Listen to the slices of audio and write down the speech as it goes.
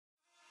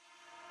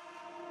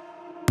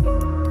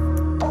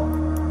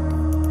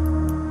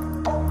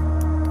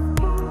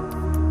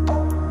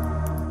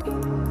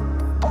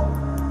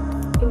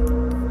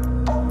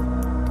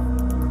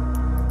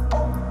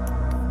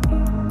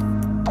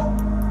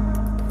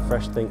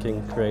fresh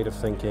thinking, creative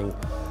thinking,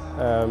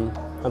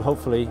 and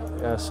hopefully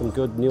some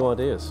good new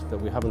ideas that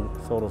we haven't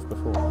thought of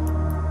before.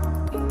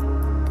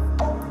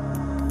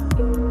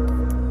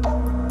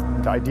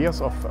 The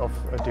ideas of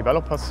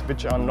developers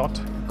which are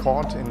not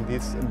caught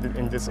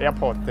in this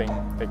airport thing.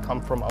 They come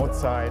from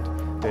outside,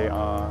 they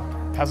are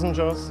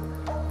passengers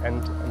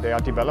and they are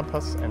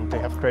developers and they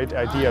have great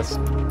ideas.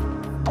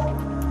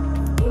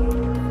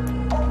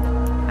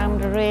 I'm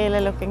really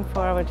looking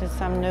forward to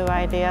some new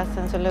ideas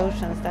and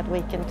solutions that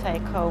we can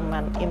take home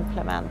and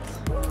implement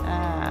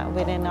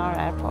within our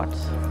airports.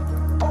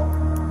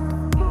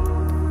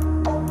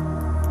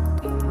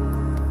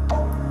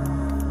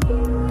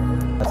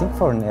 I think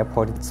for an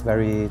airport it's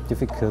very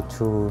difficult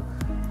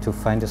to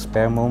find a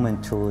spare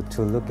moment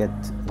to look at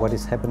what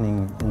is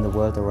happening in the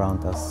world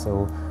around us.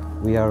 So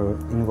we are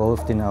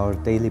involved in our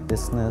daily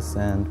business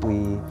and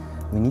we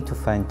need to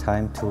find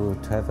time to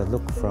have a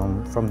look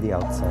from the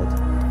outside.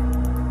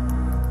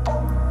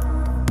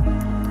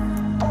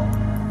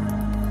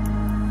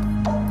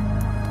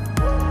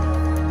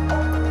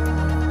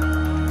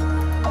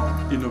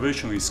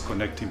 Innovation is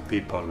connecting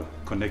people,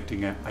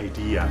 connecting an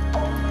idea.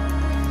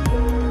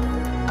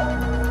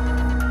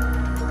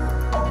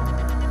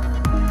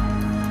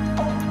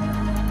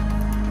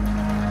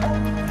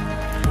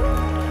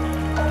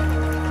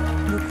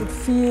 You could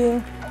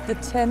feel the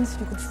tense,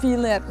 you could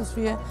feel the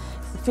atmosphere,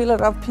 you could feel a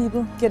lot of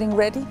people getting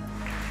ready.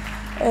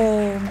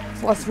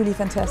 It was really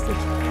fantastic.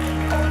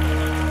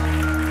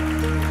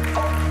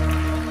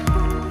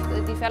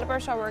 The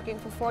developers are working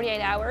for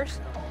 48 hours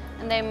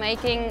and they're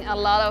making a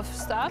lot of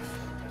stuff.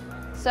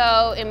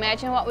 So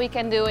imagine what we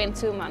can do in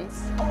 2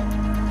 months.